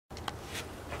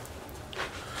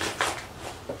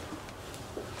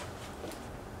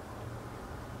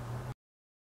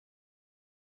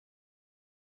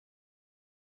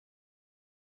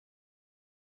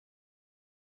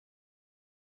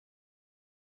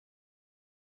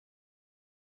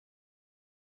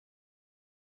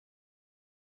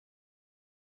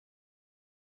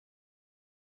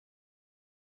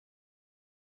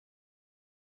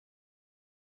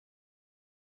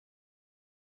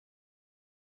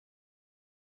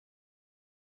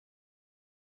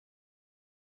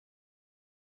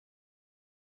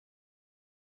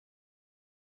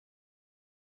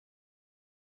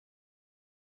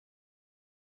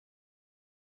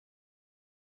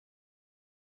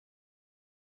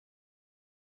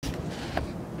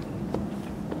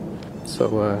So,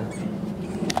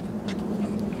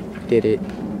 did it.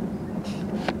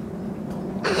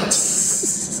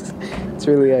 It's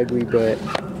really ugly, but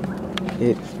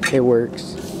it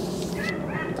works.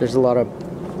 There's a lot of,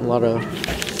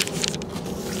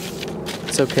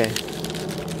 it's okay.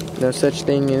 No such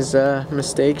thing as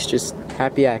mistakes, just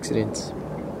happy accidents.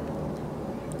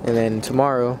 And then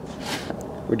tomorrow,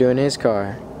 we're doing his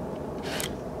car.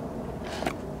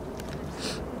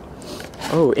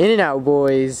 Oh, In-N-Out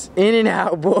boys.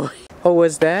 In-N-Out boy. Oh,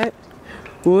 what's that?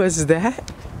 What's that?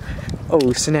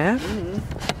 Oh, snap.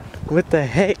 What the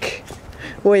heck?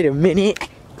 Wait a minute.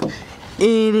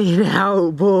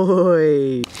 In-N-Out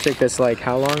boy. Took us like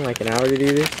how long? Like an hour to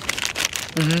do this?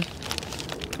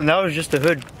 And that was just the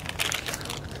hood.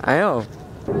 I know.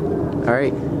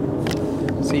 Alright.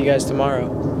 See you guys tomorrow.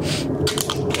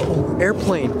 Oh,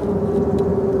 airplane.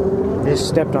 I just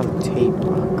stepped on the tape.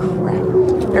 Oh, crap.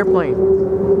 Airplane.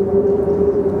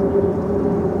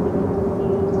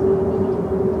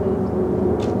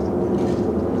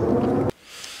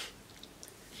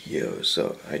 Yo,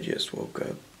 so I just woke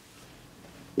up.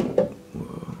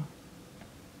 Whoa.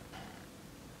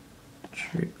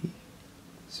 Trippy.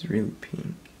 It's really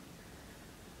pink.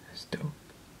 That's dope.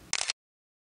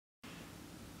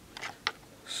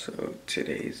 So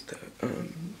today's the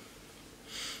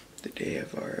day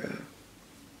of our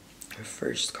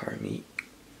first car meet.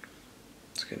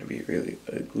 It's gonna be really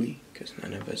ugly because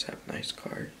none of us have nice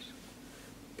cars,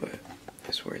 but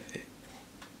it's worth it.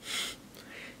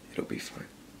 It'll be fun.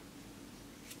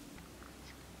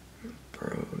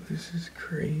 Bro, this is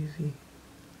crazy.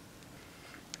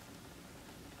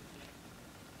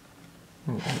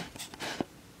 Oh,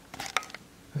 are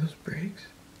those brakes?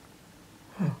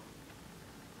 Oh.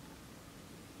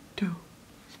 Dope.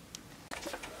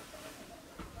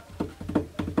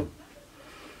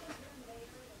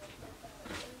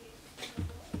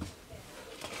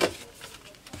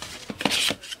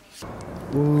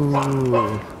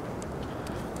 Ooh.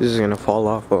 This is gonna fall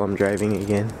off while I'm driving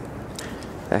again.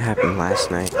 That happened last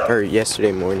night, or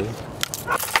yesterday morning.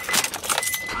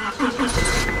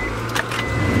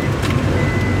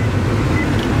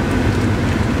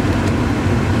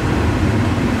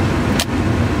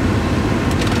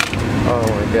 Oh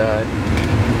my god.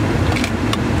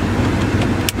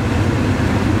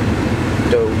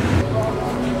 Dope.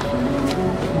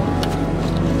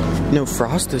 No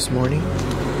frost this morning.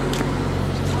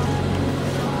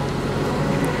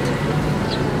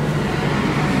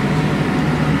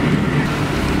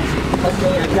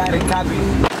 Okay, I got it, copy.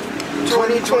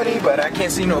 2020, but I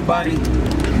can't see nobody.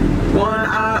 One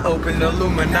eye open,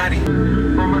 Illuminati.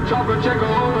 From a chopper, check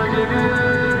over, give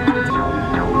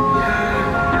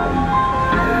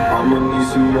I'ma need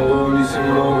some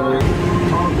more,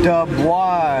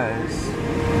 Dubois.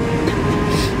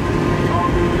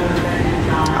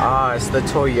 Ah, it's the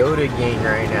Toyota gang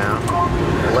right now.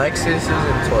 Lexuses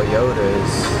and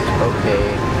Toyotas.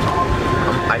 Okay.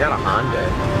 I got a Honda.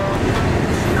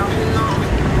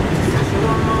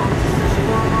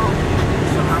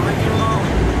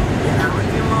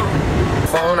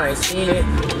 Phone, I ain't seen it.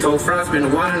 Told Frost,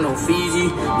 been water, no Fiji.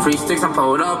 Free sticks, I'm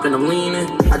pulled up and I'm leaning.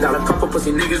 I got a couple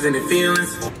pussy niggas in the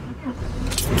feelings.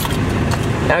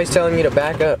 Now he's telling me to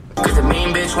back up. Cause the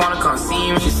main bitch wanna come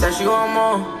see me. She said she want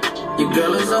more. Your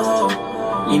girl is a hoe.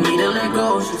 You need to let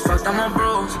go. She fucked on my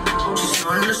bros. She's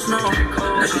snorting the snow.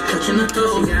 Now she touching the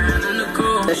toes. She got hands in the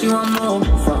cool. Said she want more.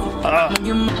 Fuck. I'ma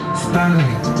get more.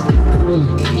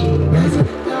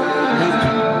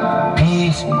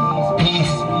 Peace.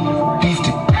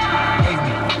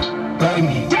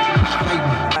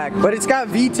 But it's got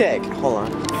VTEC. Hold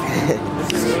on.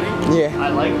 Yeah. I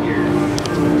like your.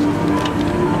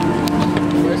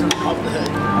 Where's up the hood?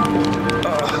 I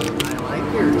like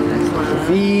your next one.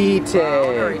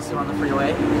 VTEC. On the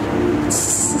freeway.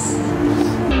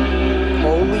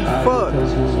 Holy fuck.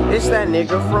 It's that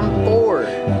nigga from Thor.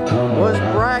 What's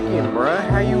brackin', bruh?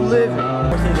 How you living?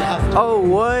 Oh,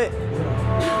 what?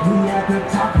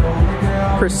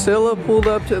 Priscilla pulled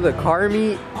up to the car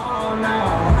meet.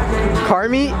 Car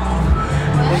meet?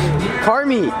 Car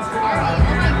meet. Oh my god, I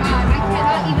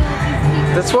cannot even with these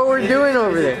people. That's what we're doing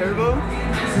over there. Turbo?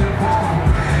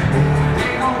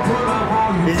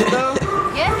 Is it though?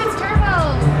 Yes, it's turbo.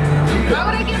 Why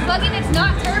would I get buggy and it's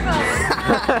not turbo?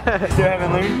 Still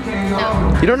haven't learned?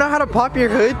 No. You don't know how to pop your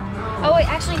hood? Oh wait,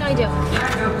 actually no I do.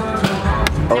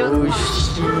 Oh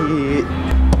shit.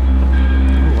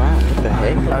 Wow, what the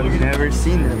heck? I've never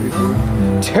seen that before.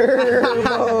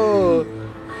 Turbo!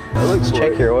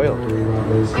 Check your oil.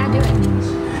 Yeah, do it.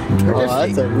 Oh,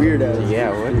 that's a weird ass.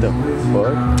 Yeah, what the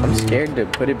fuck? I'm scared to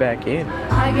put it back in.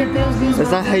 I get those views.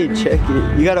 That's not how you check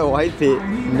it. You gotta wipe it.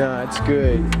 No, it's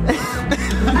good.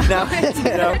 No,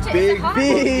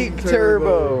 big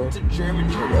turbo. It's a German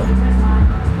turbo.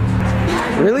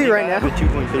 Really, right now?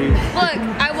 2.3. Look,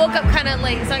 I woke up kind of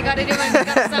late, so I gotta do my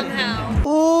makeup somehow.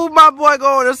 Ooh, my boy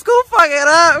going to school. Fuck it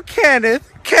up,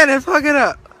 Kenneth. Kenneth, fuck it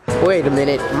up. Wait a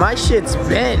minute, my shit's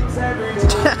bent.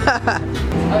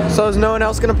 So is no one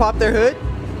else gonna pop their hood?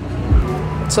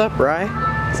 What's up, Rye?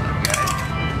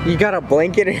 You got a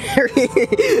blanket and everything?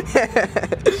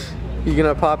 You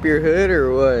gonna pop your hood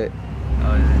or what?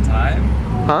 Oh, is it time?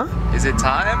 Huh? Is it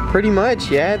time? Pretty much,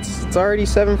 yeah. It's already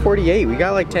 7:48. We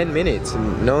got like 10 minutes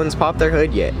and no one's popped their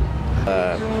hood yet.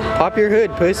 Pop your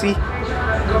hood, pussy.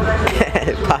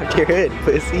 Popped your hood,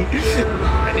 pussy.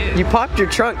 I did. You popped your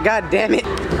trunk, god damn it.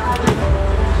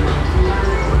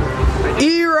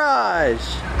 E-Raj!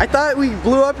 I thought we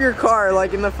blew up your car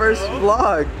like in the first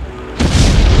vlog.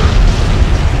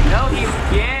 No, he's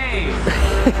gay.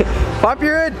 Pop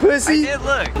your hood, pussy. I did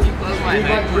look. Can you close my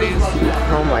hood, please?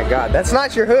 Oh my god, that's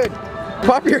not your hood.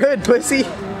 Pop your hood, pussy.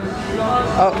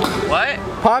 Oh, What?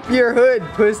 pop your hood,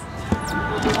 puss.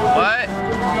 What?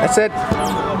 I said.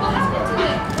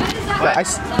 What? I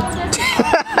s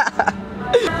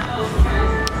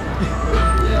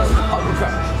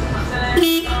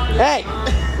Hey!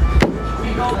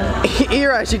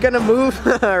 E-Raj, you gonna move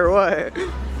or what?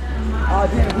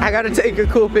 I gotta take a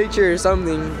cool picture or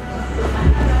something.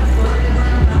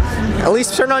 At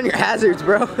least turn on your hazards,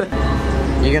 bro.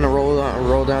 You gonna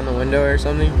roll down the window or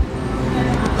something?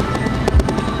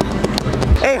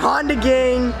 Hey, Honda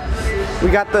gang!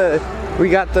 We got the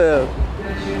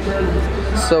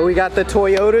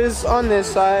Toyotas on this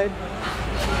side.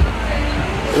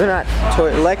 They're not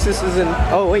Lexus is in.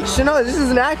 Oh wait, no, this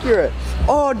is an Acura.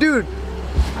 Oh dude,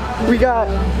 we got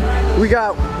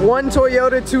one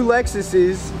Toyota, 2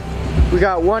 Lexuses. We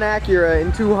got 1 Acura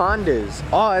and 2 Hondas.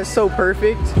 Oh, that's so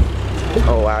perfect.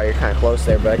 Oh wow, you're kind of close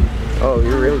there, bud. Oh,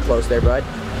 you're really close there, bud.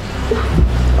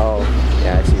 Oh,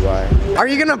 yeah, I see why. Are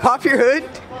you gonna pop your hood?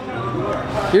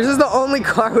 Yours is the only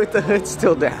car with the hood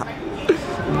still down.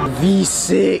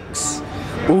 V6.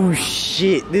 Oh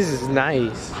shit, this is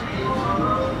nice.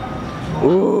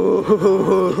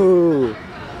 Ooh,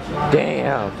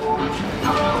 damn.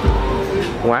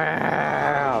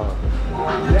 Wow.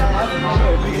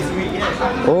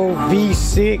 Oh,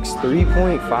 V6,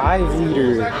 3.5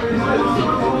 liter.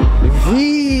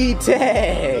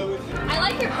 VTEC. I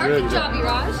like your parking job,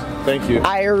 Raj. Thank you.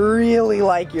 I really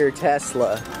like your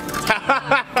Tesla.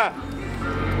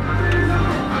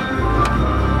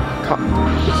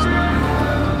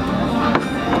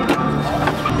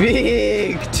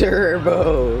 Big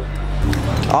turbo.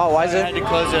 Oh, why is I it? had to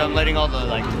close it. I'm letting all the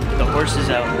horses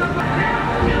out.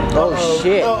 Oh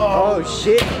shit. Oh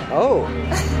shit. Oh.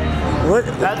 What?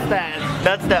 That's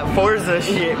that Forza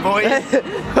shit, boy.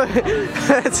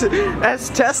 that's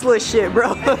Tesla shit,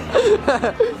 bro.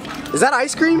 Is that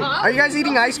ice cream? Are you guys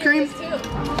eating ice cream?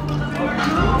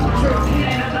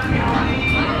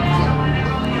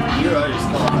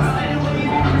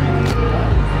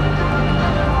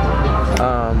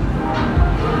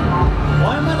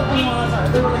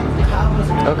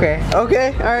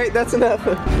 Okay, alright, that's enough.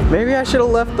 Maybe I should have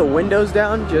left the windows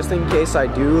down just in case I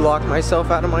do lock myself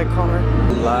out of my car.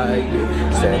 Like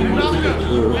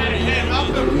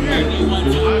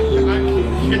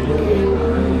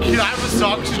Can I have a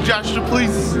song suggestion,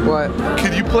 please? what?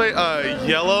 Could you play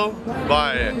Yellow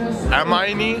by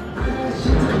Hermione?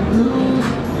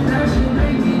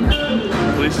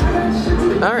 Please?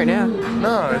 Not right now.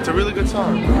 No, it's a really good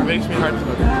song. It makes me hyped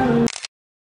up.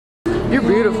 You're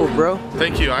beautiful, bro.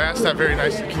 Thank you. I asked that very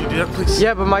nicely. Can you do that, please?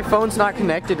 Yeah, but my phone's not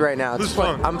connected right now. Whose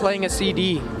phone? I'm playing a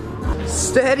CD.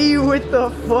 Steady with the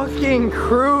fucking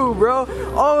crew, bro.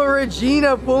 Oh,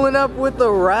 Regina pulling up with the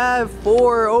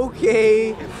RAV4.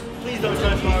 Okay. Please don't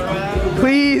touch my ride.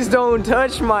 Please don't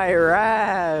touch my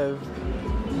RAV.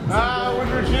 When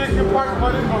Regina can park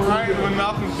money behind when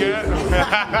Malcolm get.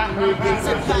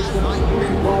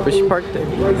 But she parked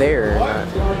there.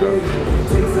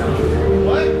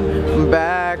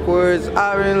 Backwards,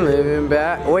 I've been living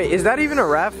back. Wait, is that even a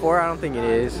RAV4? I don't think it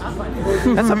is.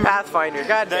 That's a Pathfinder.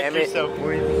 God damn it.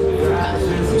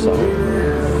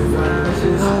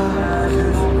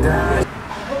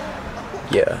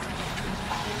 Yeah.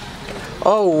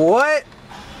 Oh, what?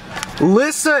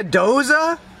 Lissa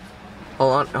Doza?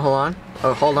 Hold on.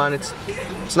 Oh, hold on. It's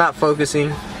not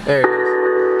focusing. There it is.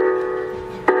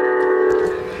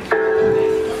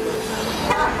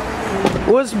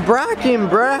 What's brackin',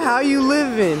 bruh? How you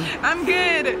living? I'm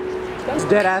good. It's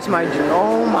dead ass my dream.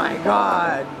 Oh my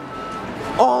god.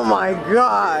 Oh my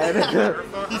god.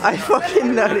 I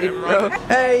fucking nutted, bro.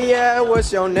 Hey, yeah,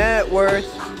 what's your net worth?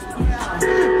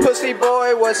 Pussy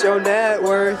boy, what's your net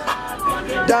worth?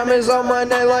 Diamonds on my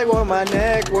neck, like what my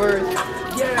neck worth?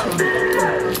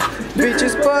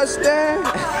 Bitches bustin'.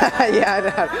 Yeah, I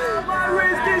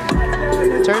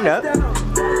know. Turn up.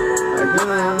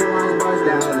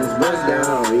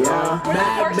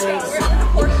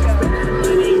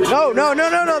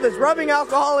 No, there's rubbing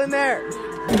alcohol in there.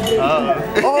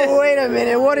 Oh, wait a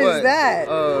minute, what is that?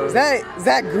 Is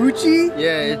that Gucci?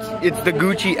 Yeah, it's the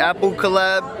Gucci Apple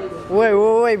collab.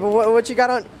 Wait, but what you got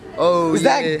on? Oh, is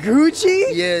that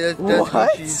Gucci? Yeah, that's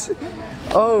what? Gucci.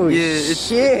 Oh, yeah,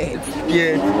 shit.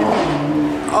 Yeah.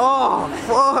 Oh,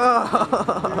 fuck.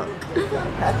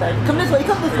 Come this way.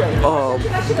 Oh,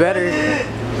 better.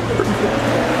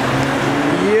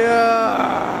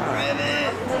 Yeah.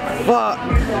 Fuck.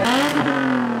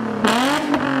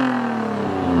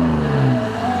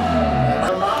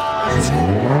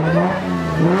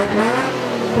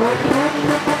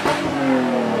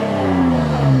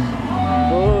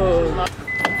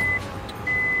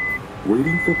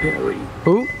 Waiting for Perry.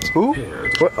 Who?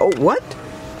 What? Oh, what?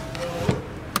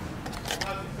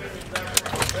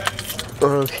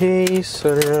 Okay,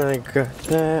 so then I got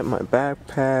that, my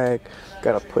backpack.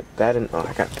 Gotta put that in. Oh,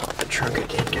 I gotta pop the trunk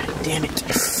again. God damn it.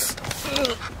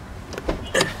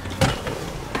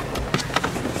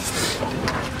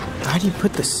 How do you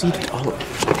put the seat? Oh,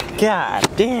 god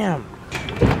damn.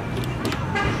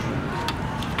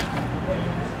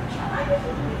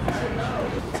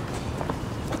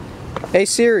 Hey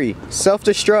Siri,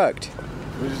 self-destruct.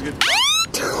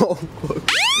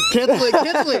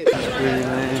 Cancel it.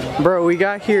 Bro, we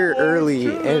got here early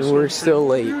and we're still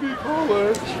late.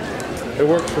 It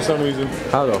worked for some reason.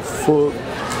 How the fuck?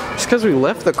 It's because we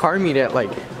left the car meet at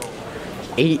like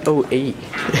 8:08.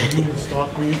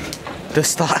 Stock me. The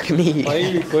stock meet. Why are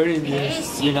you recording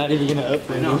this? You're not even gonna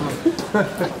upload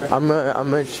it. I'm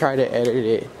gonna try to edit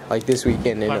it like this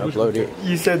weekend and upload it.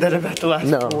 You said that about the last 4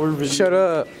 No, videos. shut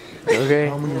up. Okay?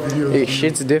 How many videos? Hey,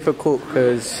 shit's difficult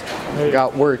because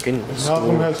got work and Malcolm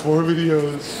school. has 4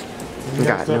 videos. And he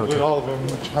God, has to no. upload all of them.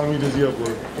 How many does he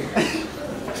upload?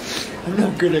 I'm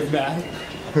not good at math.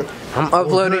 I'm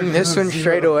uploading this one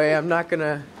straight away. I'm not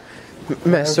gonna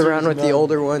mess around with the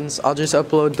older ones. I'll just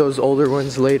upload those older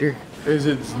ones later. Is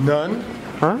it none?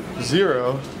 Huh?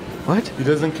 0. What? He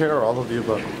doesn't care, or all of the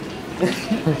above.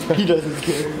 He doesn't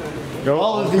care. No,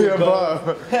 all of the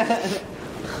above.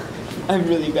 I'm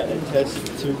really bad at tests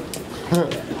too.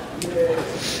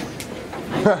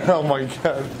 Oh my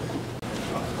god.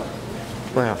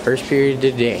 Wow, first period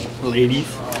today. Ladies.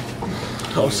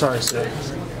 Oh, sorry, sir.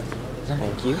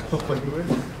 Thank you.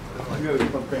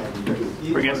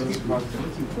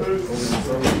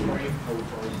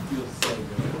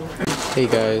 Hey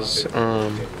guys,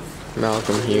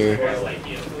 Malcolm here.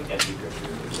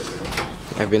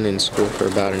 I've been in school for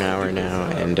about an hour now,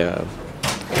 and I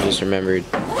just remembered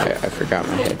I forgot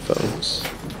my headphones.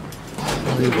 I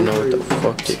don't even know what the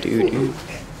fuck to do, dude.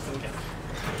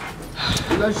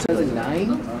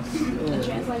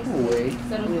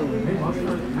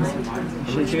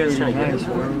 He's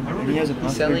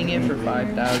selling it for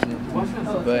 5,000.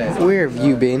 But Where have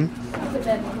you been?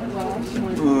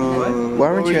 Why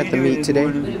weren't you at the meet today?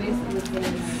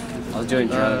 I was doing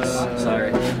drugs.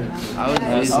 Sorry. I was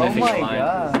busy. Oh my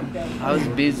god. I was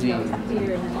busy.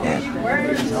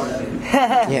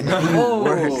 Yeah, no, you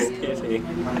weren't.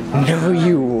 No,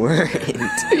 you weren't.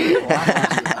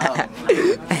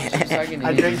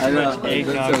 I drank too much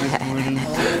eggnog this morning.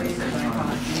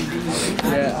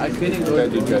 Yeah, I couldn't go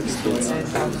do drugs.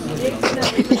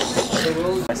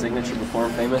 My signature before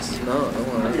I'm famous? No, I don't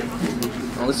want it.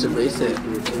 I'll just erase it.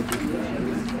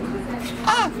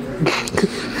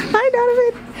 Hi,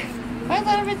 Donovan.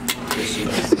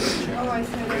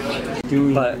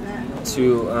 But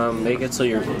to make it so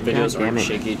your videos damn aren't it.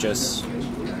 shaky, just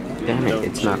Damn it,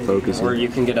 it's not focusing. or you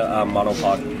can get a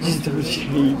monopod.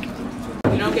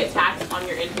 You don't get taxed on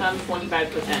your income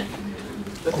 25%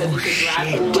 because it's a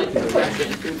gradual like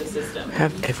progression through the system. I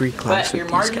have every class But your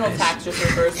with these marginal guys. tax just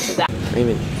refers to that.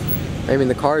 Raymond,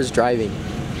 the car is driving.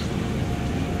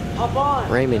 Hop on.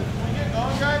 Raymond.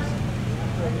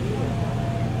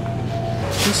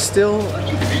 He's still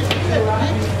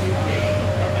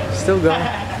going.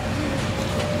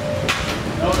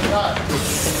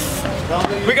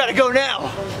 We gotta go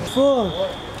now!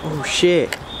 Oh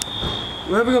shit.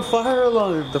 We're having a fire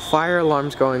alarm. The fire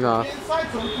alarm's going off. Inside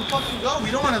so we can fucking go.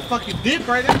 We don't want to fucking dip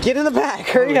right now. Get in the back,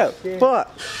 hurry up. Fuck.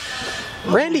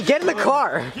 Randy, get in the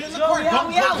car. Get in the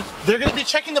car. They're gonna be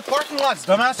checking the parking lots.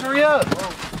 Dumbass, hurry up.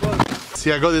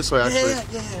 See, I go this way actually.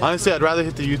 Honestly, I'd rather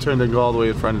hit the U-turn than go all the way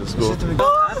in front of the school.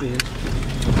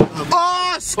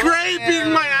 Oh,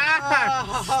 scraping my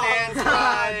ass!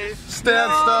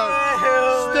 Stand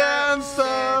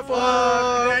stuff.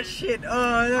 Oh, that shit.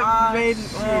 Oh, that made.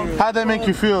 Oh. How'd that make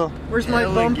you feel? Where's my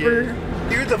bumper?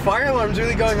 Dude, the fire alarm's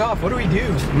really going off. What do we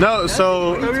do? No,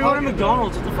 so. We go to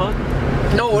McDonald's. What the fuck?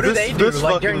 No, what do they do? This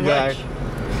like fucking during guy.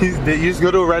 You just go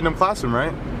to a random classroom,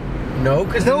 right? No,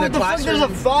 because in the classroom there's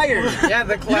a fire. Yeah,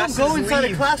 the class. You don't go inside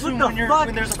a classroom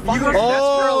when there's a fire.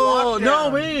 Oh,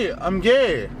 no, wait, I'm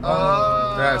gay.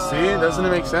 Yeah, see, doesn't it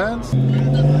make sense?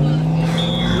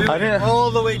 We went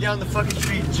all the way down the fucking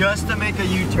street just to make a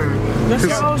U-turn.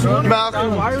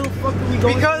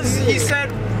 Because he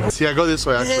said. See, I go this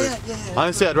way actually.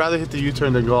 Honestly, I'd rather hit the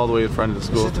U-turn than go all the way in front of the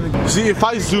school. See, if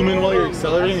I zoom in while you're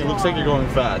accelerating, it looks like you're going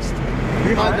fast.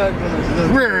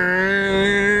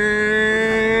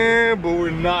 But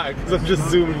we're not, because I'm just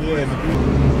zooming in.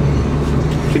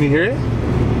 Can you hear it?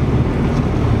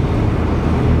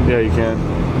 Yeah, you can.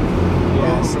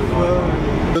 Yes.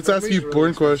 Let's ask you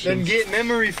boring questions. Then get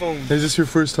memory foam. Is this your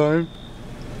first time?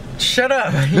 Shut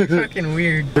up. You're fucking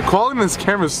weird. They're calling this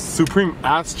camera Supreme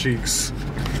Ass Cheeks.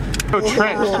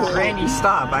 Randy,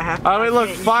 stop. I have to. I mean, look,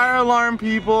 fire alarm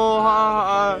people.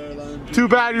 Too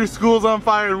bad your school's on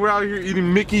fire and we're out here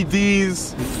eating Mickey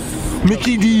D's.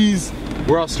 Mickey D's.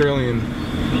 We're Australian.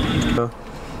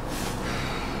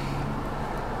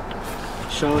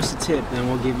 Show us a tip, then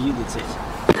we'll give you the tip.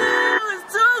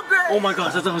 Oh my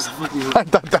gosh, I thought it was a fucking. I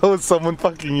thought that was someone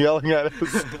fucking yelling at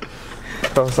us.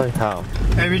 I was like, how?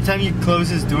 Every time you close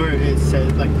his door, it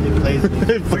says, like, it plays.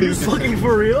 Are you fucking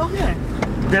for real? Yeah.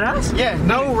 Did I? Yeah,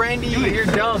 no, Randy, you're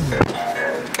dumb.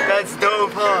 That's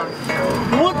dope, huh?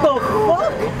 What the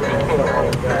fuck?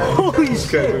 Holy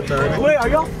shit. Wait, are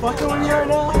y'all fucking with me right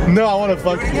now? No, I want to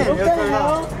fuck you. What the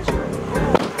hell?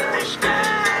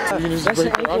 You can just That's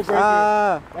break an ankle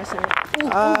breaker. That's an ankle.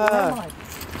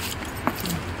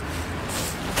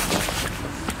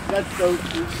 That's so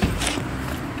cute.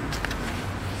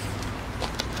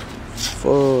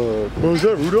 Fuck. What was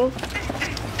that, Rudolph?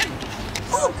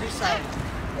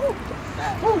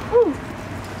 Oh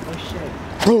shit.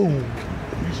 Boom.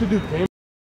 You should do